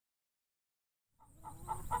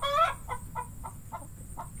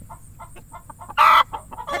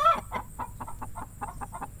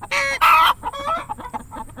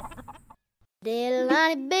Little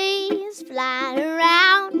honeybees flying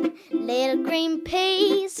around, little green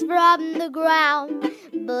peas from the ground,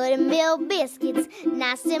 buttermilk biscuits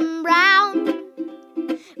nice and brown,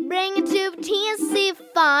 bring it to the Tennessee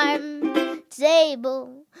farm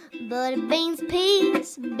table. Butter beans,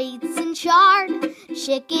 peas, beets and chard,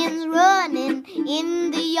 chickens running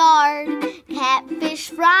in the yard,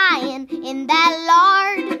 catfish frying in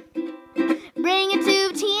that lard, bring it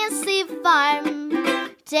to the Tennessee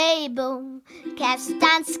farm table. Cast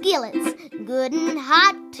iron skillets, good and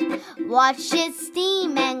hot, watch it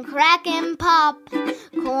steam and crack and pop.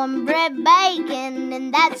 Cornbread, bacon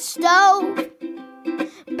in that stove,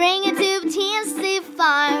 bring it to the Tennessee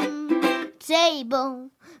farm table.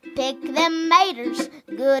 Pick them maters,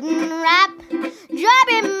 good and ripe,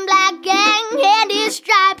 dropping black and candy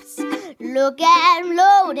stripes. Look at 'em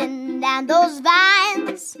loading down those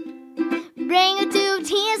vines, bring it to the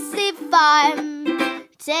Tennessee farm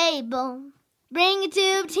table. Bring it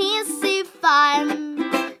to the Tennessee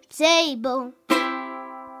farm table.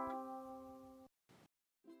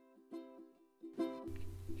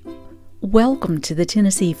 Welcome to the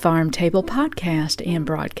Tennessee Farm Table podcast and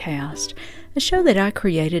broadcast, a show that I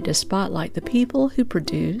created to spotlight the people who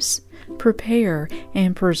produce, prepare,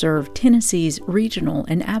 and preserve Tennessee's regional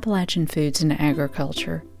and Appalachian foods and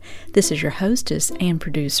agriculture. This is your hostess and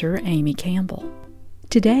producer, Amy Campbell.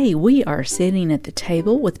 Today, we are sitting at the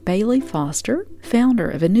table with Bailey Foster, founder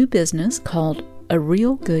of a new business called A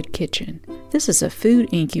Real Good Kitchen. This is a food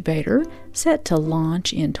incubator set to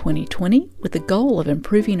launch in 2020 with the goal of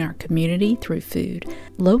improving our community through food,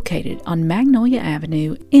 located on Magnolia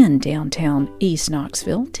Avenue in downtown East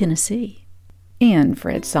Knoxville, Tennessee. And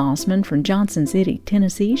Fred Sauceman from Johnson City,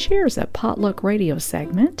 Tennessee, shares a potluck radio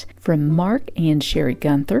segment from Mark and Sherry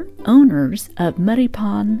Gunther, owners of Muddy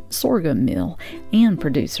Pond Sorghum Mill and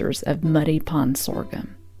producers of Muddy Pond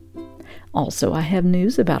Sorghum. Also, I have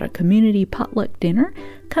news about a community potluck dinner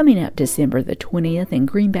coming up December the 20th in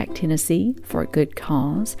Greenback, Tennessee for a good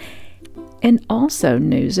cause. And also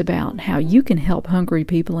news about how you can help hungry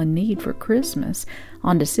people in need for Christmas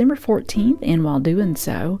on December 14th, and while doing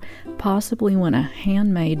so, possibly win a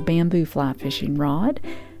handmade bamboo fly fishing rod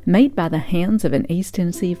made by the hands of an East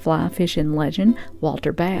Tennessee fly fishing legend,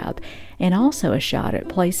 Walter Babb, and also a shot at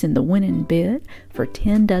placing the winning bid for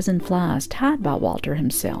 10 dozen flies tied by Walter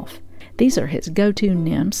himself. These are his go-to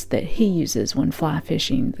nymphs that he uses when fly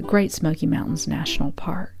fishing the Great Smoky Mountains National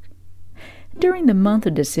Park. During the month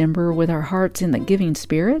of December, with our hearts in the giving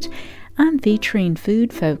spirit, I'm featuring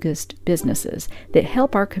food-focused businesses that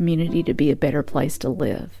help our community to be a better place to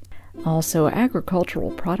live. Also,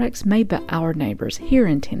 agricultural products made by our neighbors here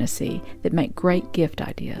in Tennessee that make great gift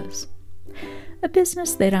ideas. A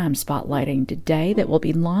business that I'm spotlighting today that will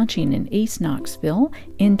be launching in East Knoxville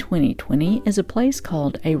in 2020 is a place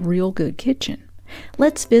called A Real Good Kitchen.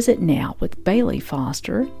 Let's visit now with Bailey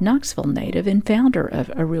Foster, Knoxville native and founder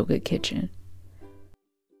of A Real Good Kitchen.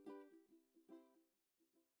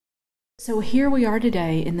 So here we are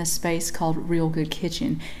today in this space called Real Good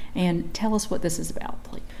Kitchen, and tell us what this is about,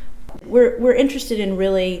 please. We're interested in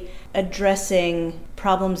really addressing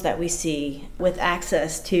problems that we see with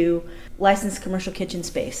access to licensed commercial kitchen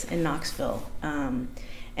space in Knoxville, and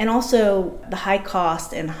also the high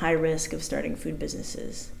cost and high risk of starting food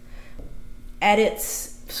businesses. At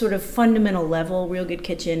its sort of fundamental level, Real Good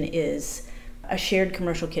Kitchen is a shared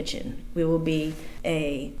commercial kitchen. We will be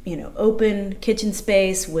a open kitchen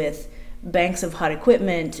space with banks of hot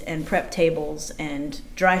equipment and prep tables and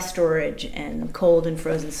dry storage and cold and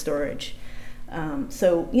frozen storage.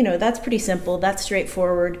 So that's pretty simple. That's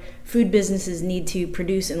straightforward. Food businesses need to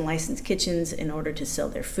produce and license kitchens in order to sell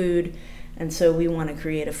their food. And so we want to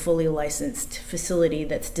create a fully licensed facility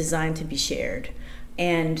that's designed to be shared.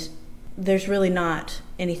 And there's really not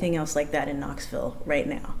anything else like that in Knoxville right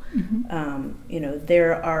now. Mm-hmm.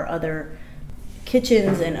 There are other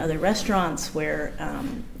kitchens and other restaurants where,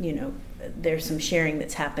 there's some sharing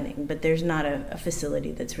that's happening, but there's not a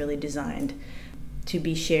facility that's really designed to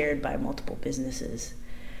be shared by multiple businesses.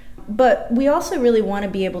 But we also really want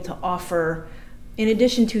to be able to offer, in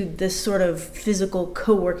addition to this sort of physical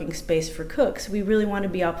co-working space for cooks, we really want to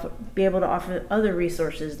be able to offer other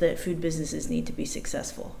resources that food businesses need to be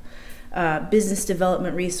successful. Business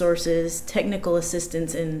development resources, technical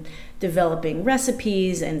assistance in developing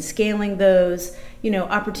recipes and scaling those,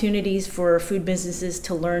 opportunities for food businesses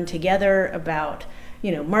to learn together about,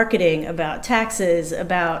 marketing, about taxes,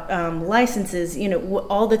 about licenses,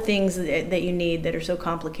 all the things that you need that are so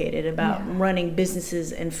complicated about running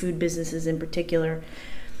businesses and food businesses in particular.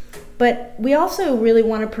 But we also really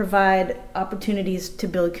want to provide opportunities to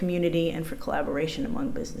build community and for collaboration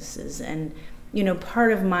among businesses. And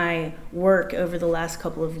part of my work over the last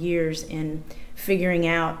couple of years in figuring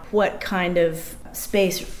out what kind of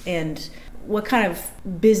space and what kind of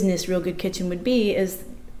business Real Good Kitchen would be is,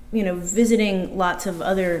 visiting lots of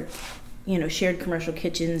other, shared commercial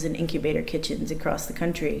kitchens and incubator kitchens across the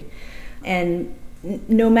country. And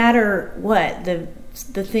no matter what, the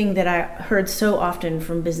thing that I heard so often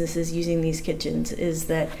from businesses using these kitchens is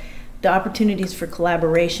that the opportunities for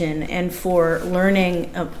collaboration and for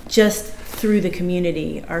learning just through the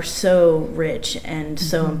community are so rich and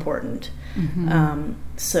so important.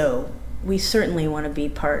 So we certainly want to be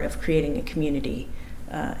part of creating a community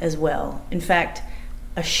as well. In fact,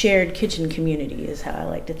 a shared kitchen community is how I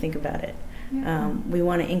like to think about it. We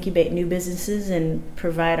want to incubate new businesses and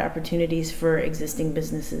provide opportunities for existing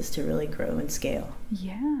businesses to really grow and scale.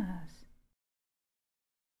 Yes.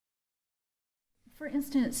 For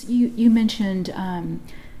instance, you mentioned,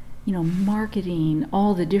 marketing,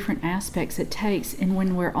 all the different aspects it takes, and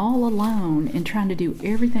when we're all alone and trying to do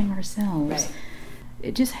everything ourselves, right.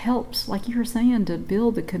 It just helps, like you were saying, to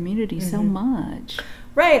build the community so much.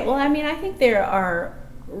 Right. Well, I think there are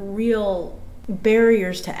real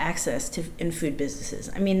barriers to access in food businesses.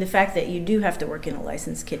 The fact that you do have to work in a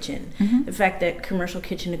licensed kitchen, the fact that commercial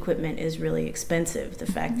kitchen equipment is really expensive, the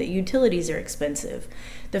fact that utilities are expensive,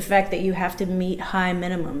 the fact that you have to meet high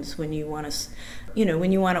minimums when you want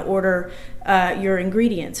to order your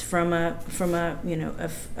ingredients from a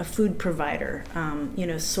food provider.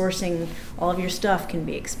 Sourcing all of your stuff can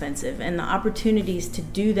be expensive, and the opportunities to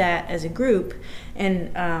do that as a group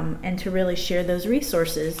and to really share those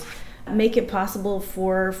resources make it possible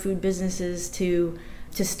for food businesses to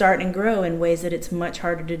start and grow in ways that it's much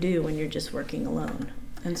harder to do when you're just working alone.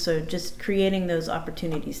 And so just creating those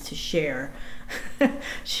opportunities to share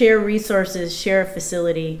resources, share a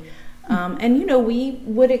facility. We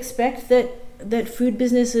would expect that food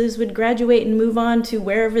businesses would graduate and move on to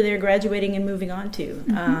wherever they're graduating and moving on to.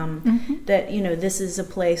 That, this is a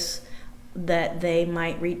place that they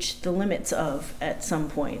might reach the limits of at some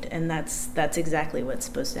point, and that's exactly what's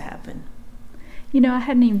supposed to happen. I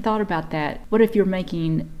hadn't even thought about that. What if you're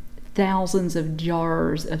making thousands of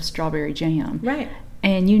jars of strawberry jam? Right.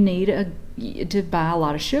 And you need to buy a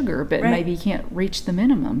lot of sugar, but maybe you can't reach the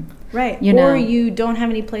minimum. Right. Or you don't have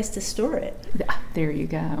any place to store it. There you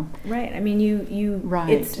go. Right. You right.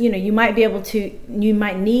 It's, you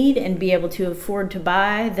might need and be able to afford to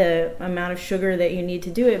buy the amount of sugar that you need to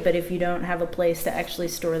do it, but if you don't have a place to actually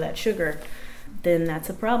store that sugar, then that's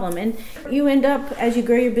a problem. And you end up, as you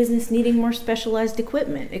grow your business, needing more specialized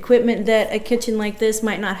equipment that a kitchen like this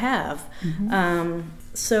might not have.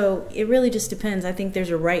 So it really just depends. I think there's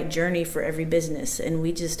a right journey for every business, and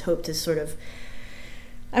we just hope to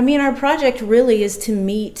our project really is to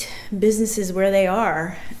meet businesses where they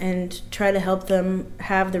are and try to help them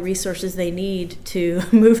have the resources they need to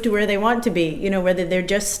move to where they want to be, whether they're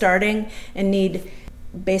just starting and need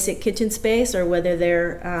basic kitchen space, or whether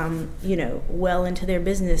they're, well into their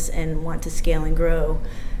business and want to scale and grow,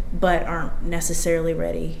 but aren't necessarily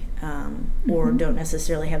ready, or don't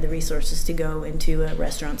necessarily have the resources to go into a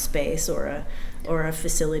restaurant space or a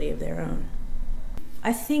facility of their own.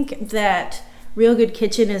 I think that Real Good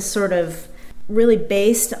Kitchen is sort of really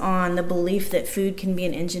based on the belief that food can be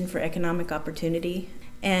an engine for economic opportunity.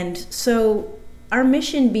 And so our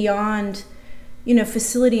mission beyond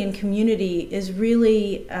facility and community is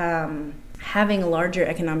really having a larger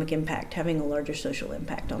economic impact, having a larger social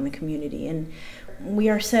impact on the community. And we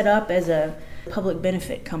are set up as a public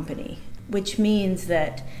benefit company, which means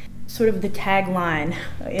that sort of the tagline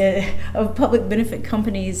of public benefit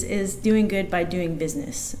companies is doing good by doing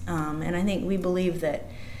business. And I think we believe that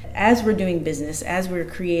as we're doing business, as we're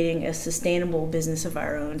creating a sustainable business of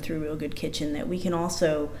our own through Real Good Kitchen, that we can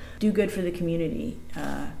also do good for the community,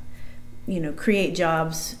 create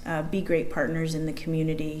jobs, be great partners in the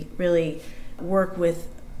community, really work with,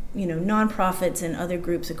 nonprofits and other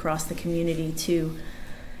groups across the community to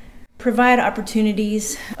provide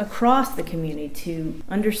opportunities across the community to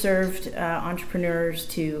underserved entrepreneurs,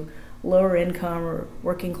 to lower income or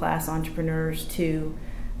working class entrepreneurs, to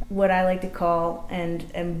what I like to call,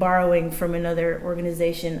 and borrowing from another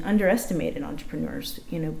organization, underestimated entrepreneurs,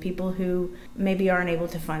 people who maybe aren't able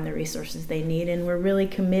to find the resources they need. And we're really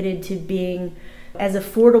committed to being as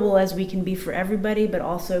affordable as we can be for everybody, but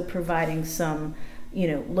also providing some,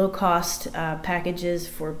 low-cost packages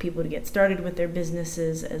for people to get started with their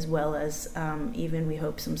businesses, as well as even, we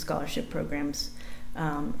hope, some scholarship programs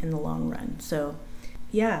in the long run. So,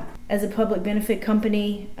 yeah, as a public benefit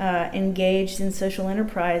company engaged in social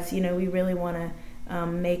enterprise, we really want to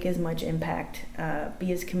make as much impact,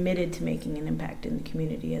 be as committed to making an impact in the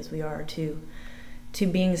community as we are to to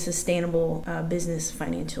being a sustainable business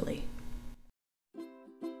financially.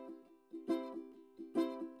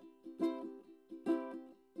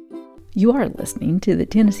 You are listening to the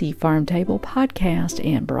Tennessee Farm Table podcast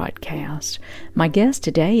and broadcast. My guest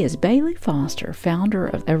today is Bailey Foster, founder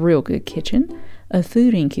of A Real Good Kitchen, a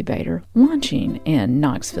food incubator launching in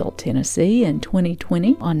Knoxville, Tennessee in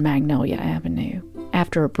 2020 on Magnolia Avenue.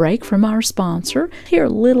 After a break from our sponsor, hear a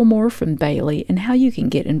little more from Bailey and how you can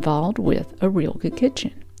get involved with A Real Good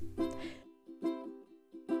Kitchen.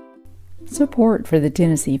 Support for the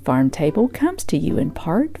Tennessee Farm Table comes to you in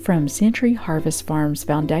part from Century Harvest Farms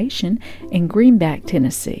Foundation in Greenback,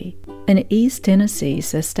 Tennessee, an East Tennessee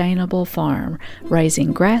sustainable farm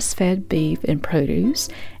raising grass-fed beef and produce,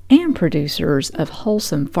 and producers of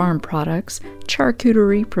wholesome farm products,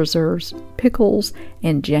 charcuterie, preserves, pickles,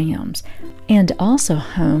 and jams, and also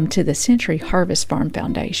home to the Century Harvest Farm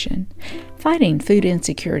Foundation, fighting food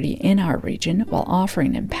insecurity in our region while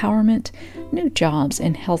offering empowerment, new jobs,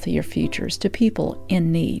 and healthier futures to people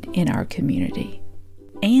in need in our community.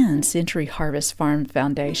 And Century Harvest Farm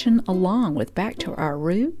Foundation, along with Back to Our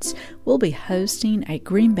Roots, will be hosting a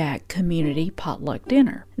Greenback Community Potluck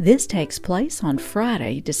Dinner. This takes place on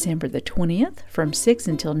Friday, December the 20th from 6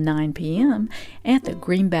 until 9 p.m. at the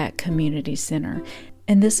Greenback Community Center.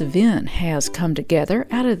 And this event has come together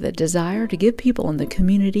out of the desire to give people in the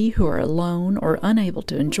community who are alone or unable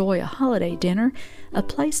to enjoy a holiday dinner a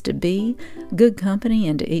place to be, good company,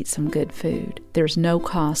 and to eat some good food. There's no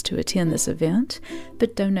cost to attend this event,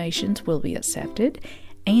 but donations will be accepted,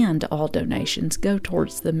 and all donations go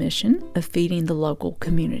towards the mission of feeding the local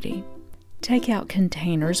community. Takeout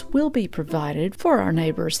containers will be provided for our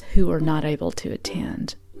neighbors who are not able to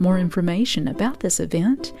attend. More information about this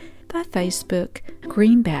event by Facebook,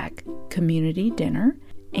 Greenback Community Dinner,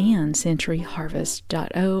 and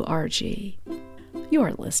centuryharvest.org. You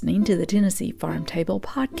are listening to the Tennessee Farm Table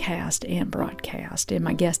podcast and broadcast, and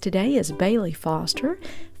my guest today is Bailey Foster,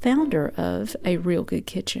 founder of A Real Good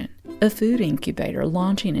Kitchen, a food incubator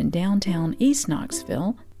launching in downtown East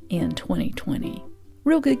Knoxville in 2020.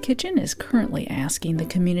 Real Good Kitchen is currently asking the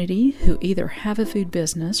community who either have a food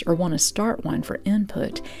business or want to start one for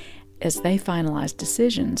input as they finalize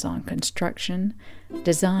decisions on construction,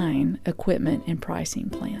 design, equipment, and pricing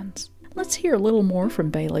plans. Let's hear a little more from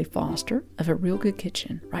Bailey Foster of A Real Good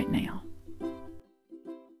Kitchen right now.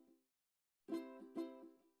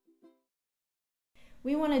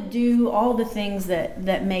 We want to do all the things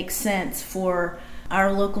that make sense for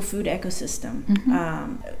our local food ecosystem.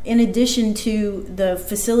 Mm-hmm. In addition to the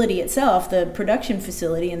facility itself, the production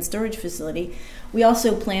facility and storage facility, we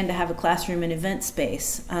also plan to have a classroom and event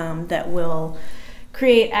space that will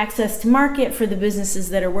create access to market for the businesses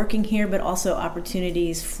that are working here, but also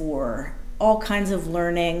opportunities for all kinds of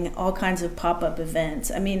learning, all kinds of pop-up events.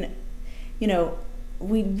 I mean,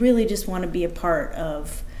 we really just want to be a part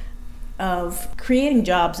of creating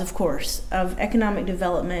jobs, of course, of economic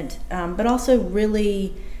development, but also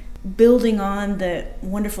really building on the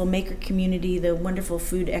wonderful maker community, the wonderful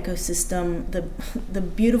food ecosystem, the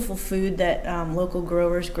beautiful food that local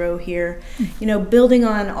growers grow here. Building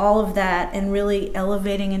on all of that and really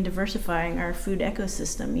elevating and diversifying our food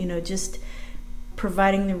ecosystem. Just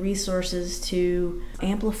providing the resources to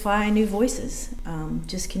amplify new voices.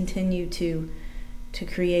 Just continue to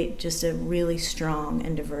create just a really strong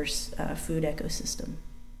and diverse food ecosystem.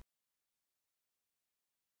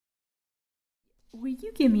 Will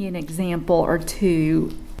you give me an example or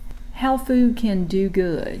two how food can do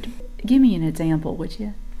good? Give me an example, would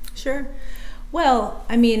you? Sure. Well,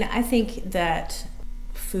 I think that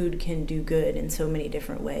food can do good in so many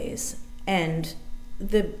different ways. And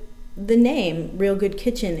the name Real Good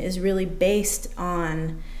Kitchen is really based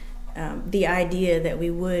on the idea that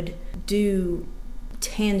we would do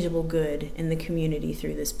tangible good in the community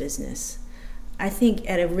through this business. I think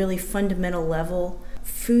at a really fundamental level,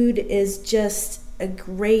 food is just a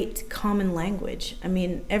great common language.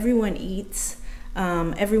 Everyone eats,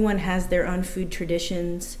 everyone has their own food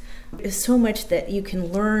traditions. There's so much that you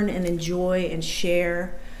can learn and enjoy and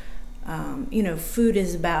share. Food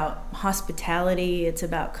is about hospitality, it's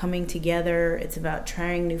about coming together, it's about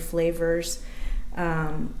trying new flavors.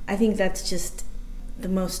 I think that's just the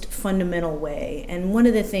most fundamental way. And one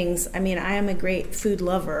of the things, I am a great food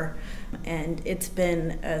lover, and it's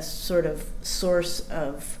been a sort of source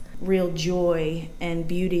of real joy and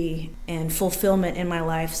beauty and fulfillment in my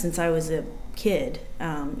life since I was a kid.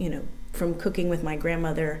 From cooking with my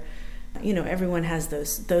grandmother, everyone has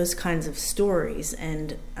those kinds of stories,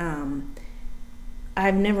 and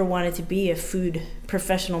I've never wanted to be a food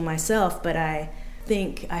professional myself, but I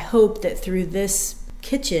hope that through this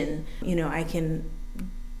kitchen, I can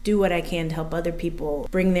do what I can to help other people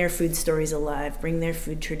bring their food stories alive, bring their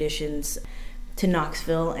food traditions to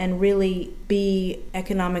Knoxville, and really be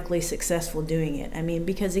economically successful doing it. I mean,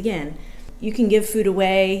 because again, you can give food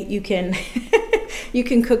away, you can you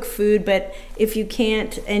can cook food, but if you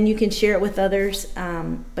can't, and you can share it with others,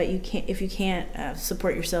 but if you can't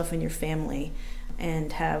support yourself and your family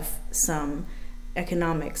and have some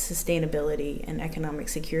economic sustainability and economic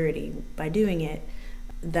security by doing it,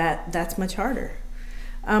 that's much harder.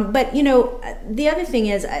 But the other thing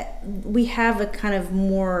is, we have a kind of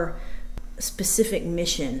more specific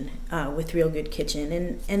mission with Real Good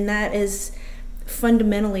Kitchen, and that is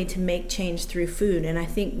fundamentally to make change through food. And I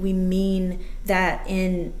think we mean that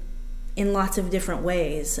in lots of different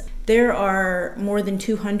ways. There are more than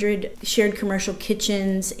 200 shared commercial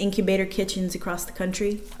kitchens, incubator kitchens across the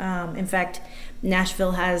country. In fact,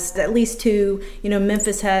 Nashville has at least 2.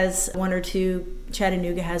 Memphis has 1 or 2.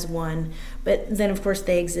 Chattanooga has 1. But then, of course,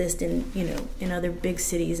 they exist in other big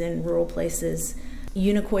cities and rural places.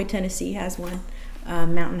 Unicoi, Tennessee has 1.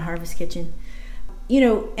 Mountain Harvest Kitchen.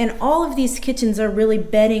 And all of these kitchens are really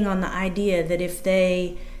betting on the idea that if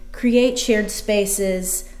they create shared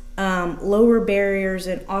spaces, lower barriers,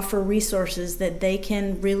 and offer resources, that they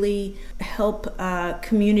can really help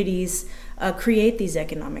communities create these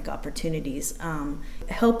economic opportunities,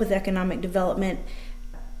 help with economic development,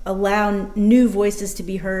 allow new voices to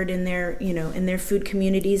be heard in their food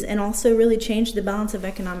communities, and also really change the balance of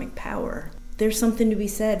economic power. There's something to be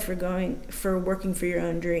said for working for your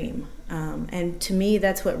own dream. And to me,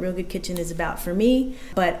 that's what Real Good Kitchen is about for me,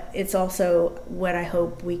 but it's also what I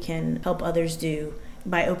hope we can help others do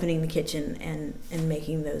by opening the kitchen and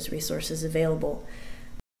making those resources available.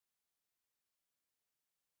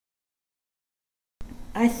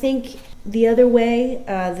 I think the other way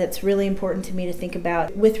that's really important to me to think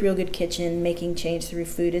about with Real Good Kitchen, making change through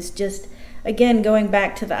food, is just, again, going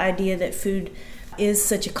back to the idea that food is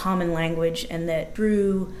such a common language, and that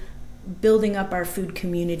through building up our food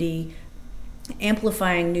community,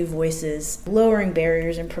 amplifying new voices, lowering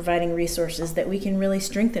barriers, and providing resources, that we can really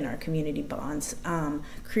strengthen our community bonds,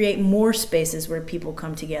 create more spaces where people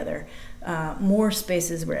come together, more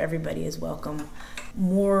spaces where everybody is welcome,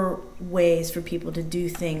 more ways for people to do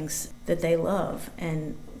things that they love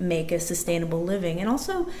and make a sustainable living, and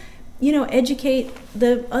also, educate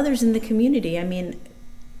the others in the community. I mean,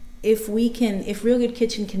 if Real Good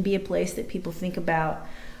Kitchen can be a place that people think about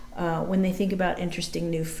when they think about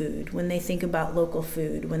interesting new food, when they think about local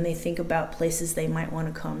food, when they think about places they might want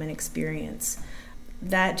to come and experience,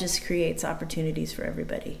 that just creates opportunities for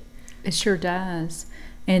everybody. It sure does.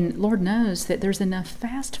 And Lord knows that there's enough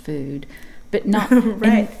fast food, but not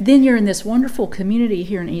right. And then you're in this wonderful community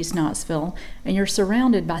here in East Knoxville, and you're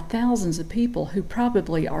surrounded by thousands of people who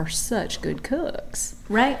probably are such good cooks,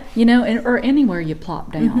 right? Or anywhere you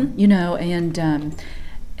plop down,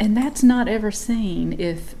 and that's not ever seen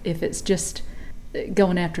if it's just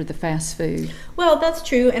going after the fast food. Well, that's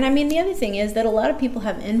true. And I mean, the other thing is that a lot of people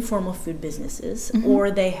have informal food businesses,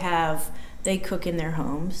 or they cook in their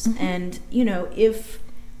homes, and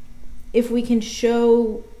if we can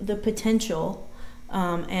show the potential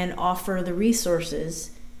and offer the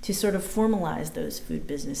resources to sort of formalize those food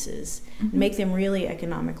businesses, make them really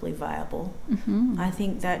economically viable, I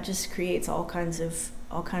think that just creates all kinds of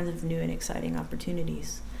new and exciting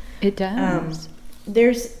opportunities. It does.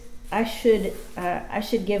 I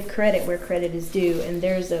should give credit where credit is due, and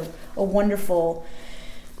there's a wonderful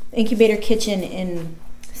incubator kitchen in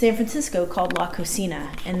San Francisco called La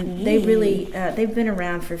Cocina, and they really they've been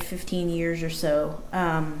around for 15 years or so.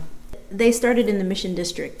 They started in the Mission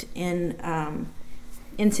District in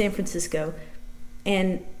San Francisco,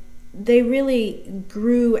 and they really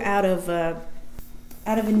grew out of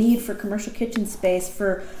a need for commercial kitchen space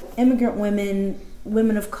for immigrant women,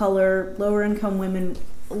 women of color, lower income women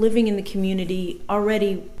living in the community,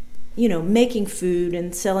 already making food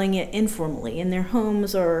and selling it informally in their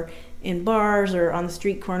homes or in bars or on the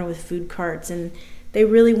street corner with food carts. And they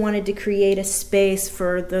really wanted to create a space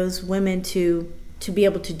for those women to be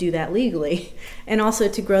able to do that legally, and also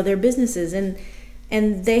to grow their businesses. And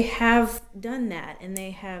they have done that, and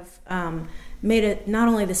they have made it not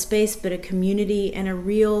only the space, but a community and a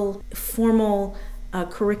real formal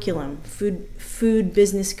curriculum, food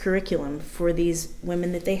business curriculum for these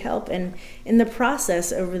women that they help. And in the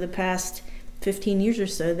process, over the past 15 years or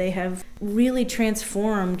so, they have really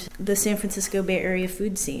transformed the San Francisco Bay Area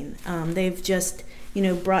food scene. They've just,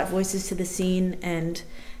 brought voices to the scene and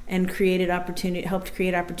helped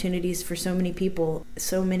create opportunities for so many people,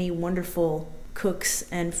 so many wonderful cooks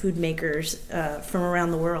and food makers from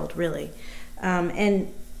around the world, really.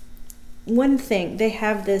 And one thing, they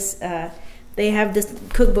have this They have this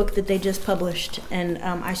cookbook that they just published, and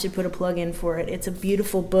I should put a plug in for it. It's a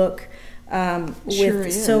beautiful book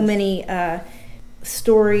with so many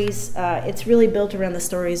stories. It's really built around the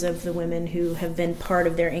stories of the women who have been part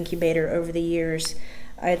of their incubator over the years.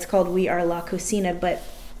 It's called We Are La Cocina, but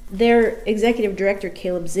their executive director,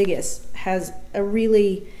 Caleb Ziggis, has a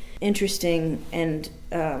really interesting and,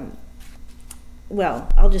 I'll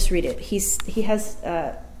just read it. He has,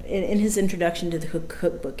 in his introduction to the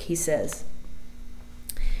cookbook, he says,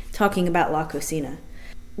 talking about La Cocina,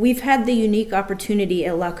 "We've had the unique opportunity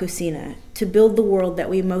at La Cocina to build the world that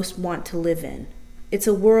we most want to live in. It's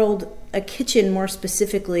a world, a kitchen more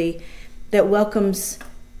specifically, that welcomes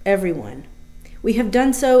everyone. We have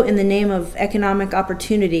done so in the name of economic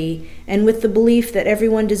opportunity and with the belief that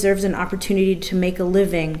everyone deserves an opportunity to make a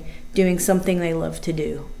living doing something they love to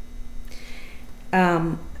do."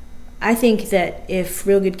 I think that if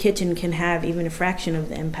Real Good Kitchen can have even a fraction of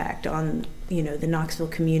the impact on, the Knoxville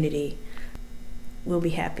community, we'll be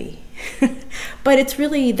happy. But it's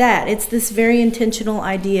really that. It's this very intentional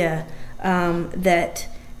idea that,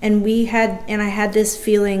 and I had this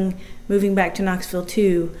feeling moving back to Knoxville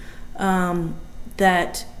too,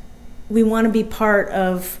 that we want to be part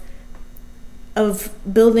of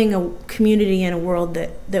building a community and a world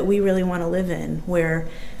that we really want to live in, where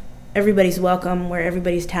everybody's welcome, where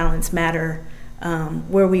everybody's talents matter,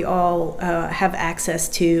 where we all have access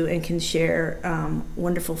to and can share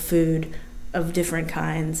wonderful food of different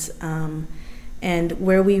kinds, and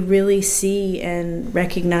where we really see and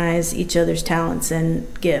recognize each other's talents and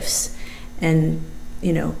gifts. And,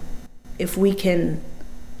 if we can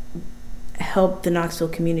help the Knoxville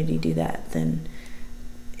community do that, then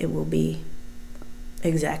it will be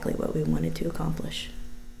exactly what we wanted to accomplish.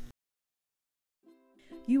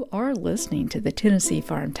 You are listening to the Tennessee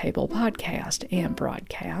Farm Table podcast and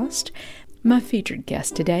broadcast. My featured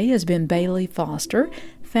guest today has been Bailey Foster,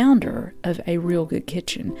 founder of A Real Good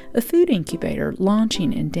Kitchen, a food incubator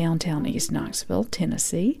launching in downtown East Knoxville,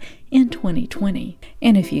 Tennessee in 2020.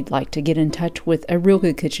 And if you'd like to get in touch with A Real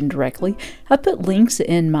Good Kitchen directly, I put links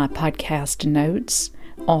in my podcast notes.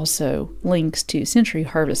 Also, links to Century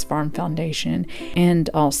Harvest Farm Foundation and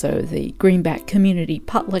also the Greenback Community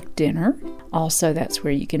Potluck Dinner. Also, that's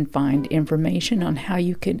where you can find information on how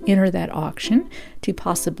you can enter that auction to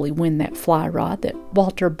possibly win that fly rod that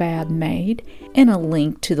Walter Babb made, and a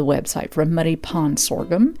link to the website for Muddy Pond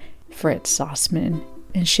Sorghum, Fred Sossman,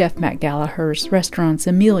 and Chef Matt Gallagher's restaurants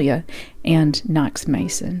Amelia and Knox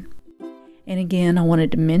Mason. And again, I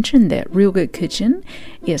wanted to mention that Real Good Kitchen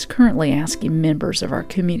is currently asking members of our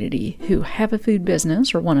community who have a food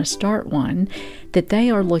business or want to start one that they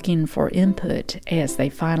are looking for input as they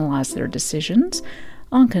finalize their decisions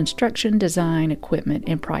on construction, design, equipment,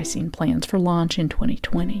 and pricing plans for launch in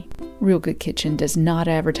 2020. Real Good Kitchen does not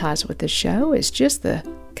advertise with the show. It's just the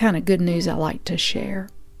kind of good news I like to share.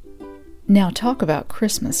 Now, talk about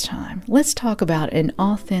Christmas time. Let's talk about an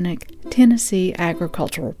authentic Tennessee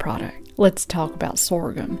agricultural product. Let's talk about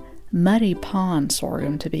sorghum, Muddy Pond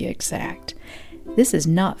sorghum to be exact. This is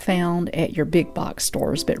not found at your big box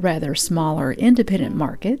stores, but rather smaller independent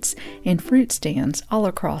markets and fruit stands all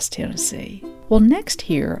across Tennessee. Well, next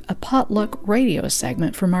here, a potluck radio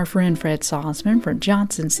segment from our friend Fred Sossman from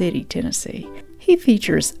Johnson City, Tennessee. He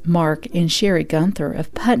features Mark and Sherry Gunther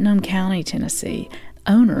of Putnam County, Tennessee,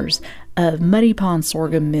 owners of Muddy Pond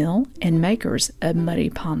Sorghum Mill and makers of Muddy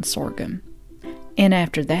Pond Sorghum. And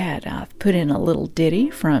after that, I've put in a little ditty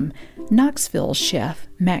from Knoxville chef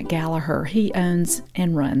Matt Gallagher. He owns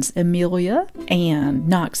and runs Amelia and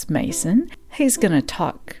Knox Mason. He's going to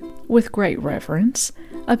talk with great reverence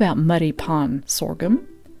about Muddy Pond sorghum,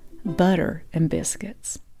 butter, and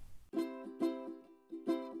biscuits.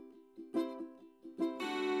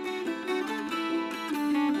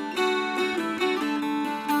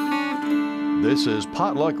 This is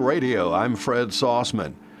Potluck Radio. I'm Fred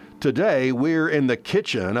Sossman. Today, we're in the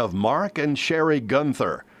kitchen of Mark and Sherry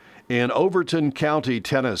Gunther in Overton County,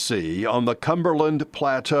 Tennessee, on the Cumberland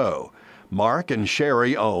Plateau. Mark and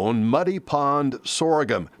Sherry own Muddy Pond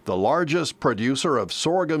Sorghum, the largest producer of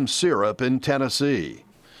sorghum syrup in Tennessee.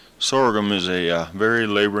 Sorghum is a very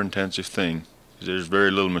labor-intensive thing. There's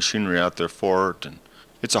very little machinery out there for it, and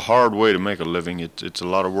it's a hard way to make a living. It's a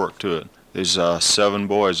lot of work to it. There's 7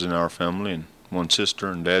 boys in our family and 1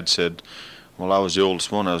 sister, and Dad said, well, I was the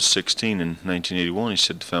oldest one. I was 16 in 1981. He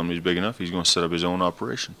said the family's big enough. He's going to set up his own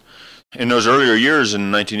operation. In those earlier years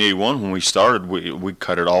in 1981, when we started, we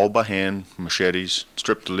cut it all by hand, machetes,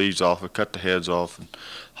 stripped the leaves off it, cut the heads off, and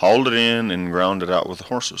hauled it in and ground it out with the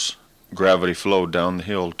horses. Gravity flowed down the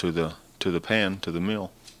hill to the pan, to the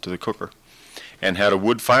mill, to the cooker. and had a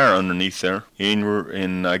wood fire underneath there.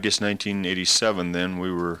 In I guess 1987, then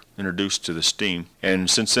we were introduced to the steam. And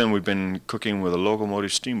since then we've been cooking with a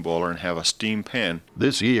locomotive steam boiler and have a steam pan.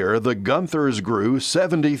 This year, the Gunthers grew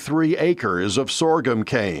 73 acres of sorghum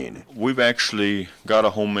cane. We've actually got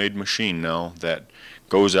a homemade machine now that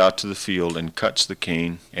goes out to the field and cuts the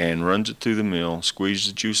cane and runs it through the mill, squeezes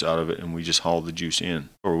the juice out of it, and we just haul the juice in.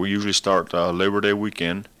 Or we usually start Labor Day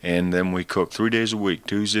weekend, and then we cook 3 days a week,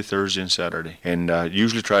 Tuesday, Thursday, and Saturday, and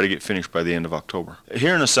usually try to get finished by the end of October.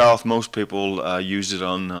 Here in the South, most people use it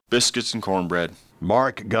on biscuits and cornbread.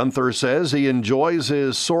 Mark Gunther says he enjoys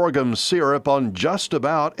his sorghum syrup on just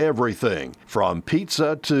about everything, from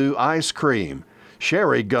pizza to ice cream.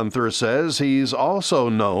 Sherry Gunther says he's also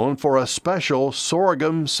known for a special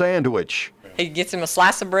sorghum sandwich. He gets him a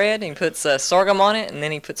slice of bread, and he puts sorghum on it, and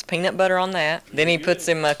then he puts peanut butter on that. Then he puts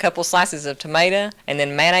him a couple slices of tomato, and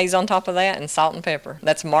then mayonnaise on top of that, and salt and pepper.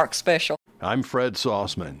 That's Mark's special. I'm Fred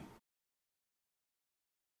Sauceman.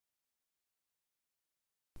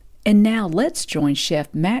 And now let's join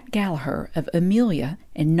Chef Matt Gallagher of Amelia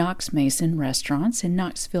and Knox Mason Restaurants in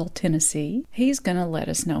Knoxville, Tennessee. He's going to let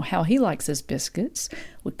us know how he likes his biscuits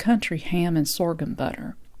with country ham and sorghum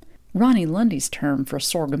butter. Ronnie Lundy's term for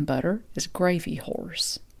sorghum butter is gravy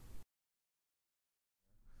horse.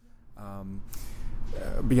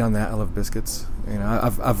 Beyond that, I love biscuits.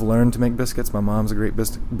 I've learned to make biscuits. My mom's a great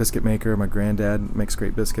biscuit maker. My granddad makes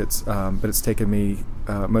great biscuits. But it's taken me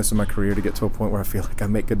most of my career to get to a point where I feel like I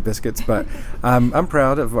make good biscuits. But I'm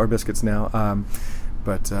proud of our biscuits now. I'm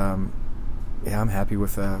happy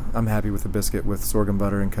with a biscuit with sorghum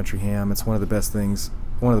butter and country ham. It's one of the best things,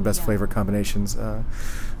 one of the best flavor combinations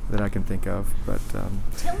that I can think of. But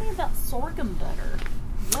tell me about sorghum butter.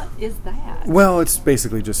 What is that? Well, it's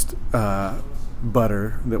basically just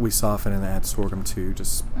butter that we soften and add sorghum to,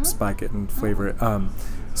 just spike it and flavor it.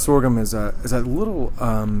 Sorghum is a little,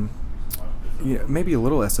 maybe a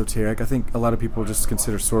little esoteric. I think a lot of people just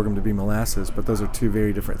consider sorghum to be molasses, but those are two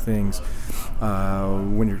very different things.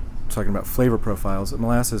 When you're talking about flavor profiles,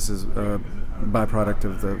 molasses is a byproduct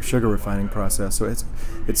of the sugar refining process, so it's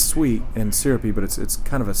sweet and syrupy, but it's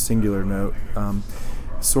kind of a singular note.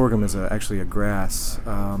 Sorghum is actually a grass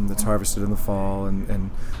that's harvested in the fall, and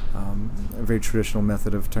a very traditional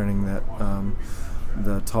method of turning that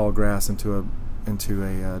the tall grass into a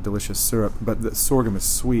delicious syrup. But the sorghum is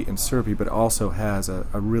sweet and syrupy, but it also has a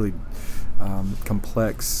really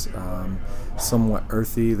complex, somewhat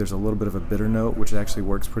earthy. There's a little bit of a bitter note, which actually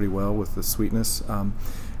works pretty well with the sweetness.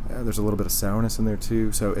 There's a little bit of sourness in there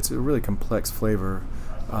too, so it's a really complex flavor.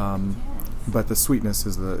 But the sweetness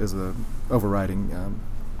is the overriding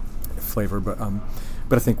flavor. But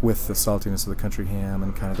I think with the saltiness of the country ham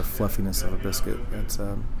and kind of the fluffiness of a biscuit, it's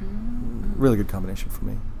a really good combination for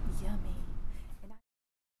me.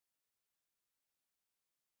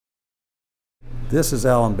 This is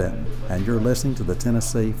Alan Benton, and you're listening to the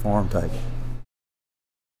Tennessee Farm Table.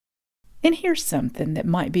 And here's something that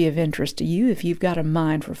might be of interest to you if you've got a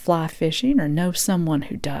mind for fly fishing or know someone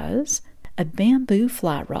who does. A bamboo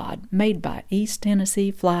fly rod made by East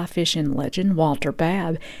Tennessee fly fishing legend Walter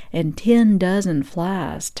Babb and 10 dozen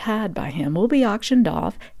flies tied by him will be auctioned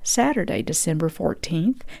off Saturday, December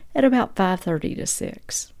 14th at about 5:30 to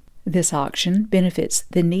 6. This auction benefits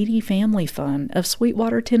the Needy Family Fund of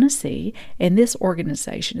Sweetwater, Tennessee, and this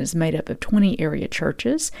organization is made up of 20 area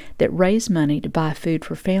churches that raise money to buy food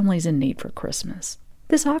for families in need for Christmas.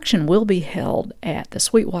 This auction will be held at the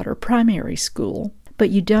Sweetwater Primary School, but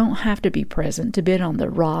you don't have to be present to bid on the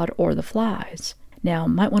rod or the flies. Now,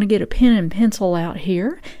 might want to get a pen and pencil out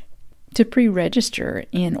here. To pre-register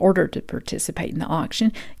in order to participate in the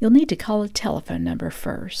auction, you'll need to call a telephone number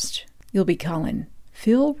first. You'll be calling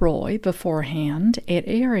Phil Roy beforehand at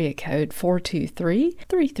area code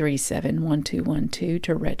 423-337-1212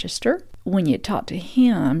 to register. When you talk to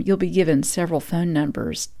him, you'll be given several phone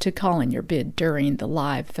numbers to call in your bid during the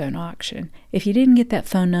live phone auction. If you didn't get that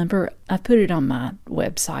phone number, I put it on my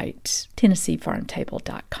website,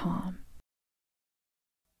 TennesseeFarmTable.com.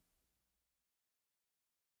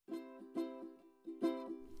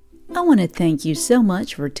 I want to thank you so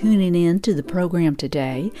much for tuning in to the program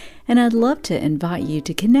today, and I'd love to invite you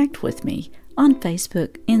to connect with me on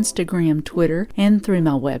Facebook, Instagram, Twitter, and through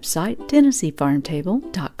my website,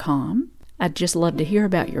 TennesseeFarmTable.com. I'd just love to hear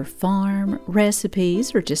about your farm,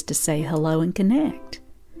 recipes, or just to say hello and connect.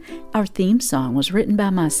 Our theme song was written by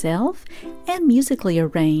myself and musically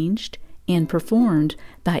arranged and performed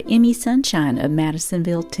by Emmy Sunshine of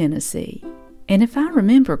Madisonville, Tennessee. And if I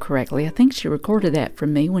remember correctly, I think she recorded that for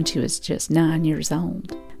me when she was just 9 years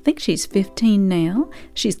old. I think she's 15 now.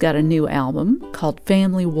 She's got a new album called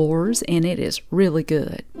Family Wars, and it is really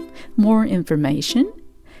good. more information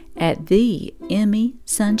at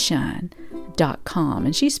theemmysunshine.com,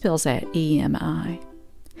 and she spells that EMI.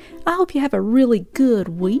 I hope you have a really good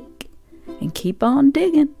week and keep on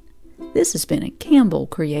digging. This has been a Campbell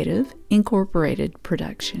Creative Incorporated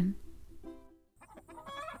production.